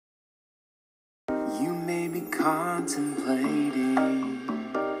You may be contemplating,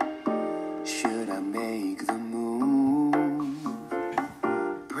 should I make the move?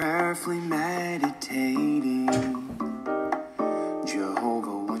 Prayerfully meditating,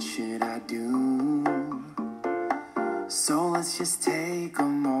 Jehovah, what should I do? So let's just take a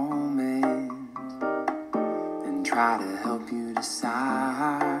moment and try to help you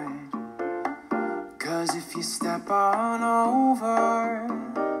decide. 'Cause if you step on over,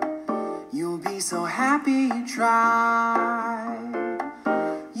 you'll be so happy you tried.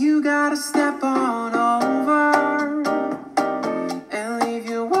 You gotta step on over and leave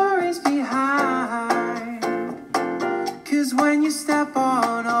your worries behind. 'Cause when you step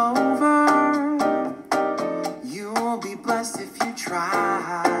on over, you'll be blessed if you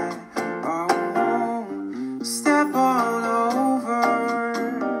try. Oh, step on over.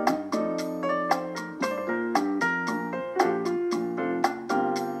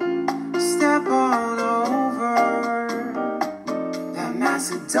 Step on over that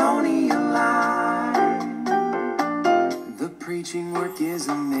Macedonia line. The preaching work is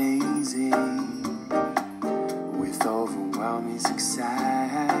amazing, with overwhelming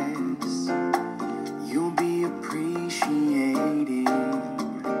success. You'll be appreciating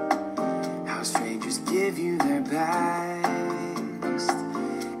how strangers give you their best,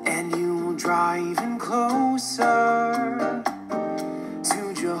 and you will draw even closer to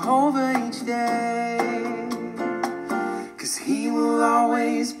Jehovah each day. 'Cause he will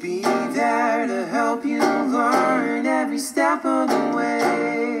always be there to help you learn every step of the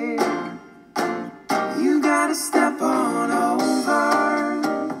way. You gotta step on over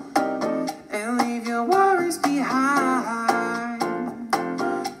and leave your worries behind.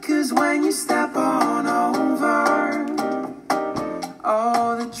 'Cause when you step on over,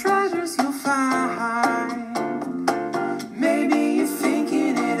 all the treasures you'll find. Maybe you're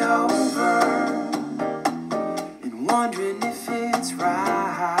thinking it over and wondering if it's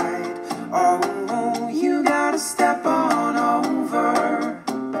right. Oh, you gotta step on over.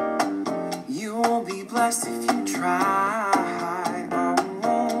 You'll be blessed if you try.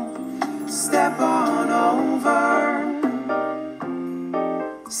 Oh, step on over.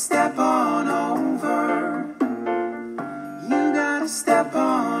 Step on over. You gotta step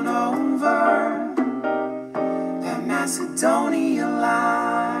on over that Macedonia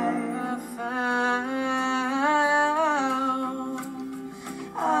line.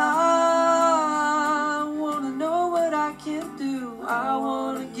 I wanna know what I can do. I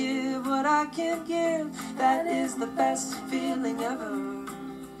wanna give what I can give. That is the best feeling ever.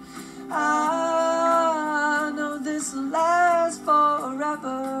 I know this will last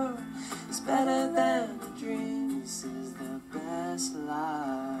forever. It's better than a dream. This is the best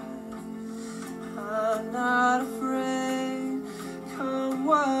life. I'm not afraid, come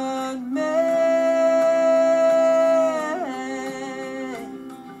what may.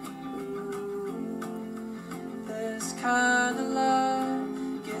 This kind of life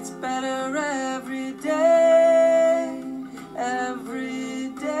gets better every day, every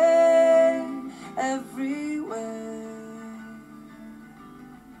day, every way.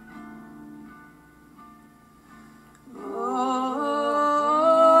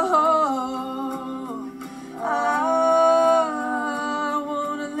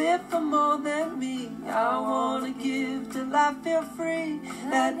 I feel free,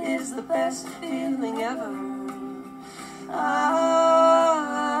 that is the best feeling ever.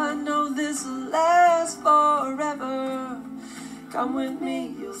 I know this will last forever. Come with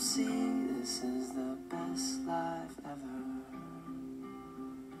me, you'll see this is the best life ever.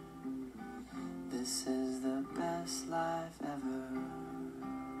 This is the best life ever.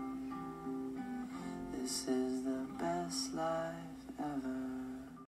 This is the best life ever.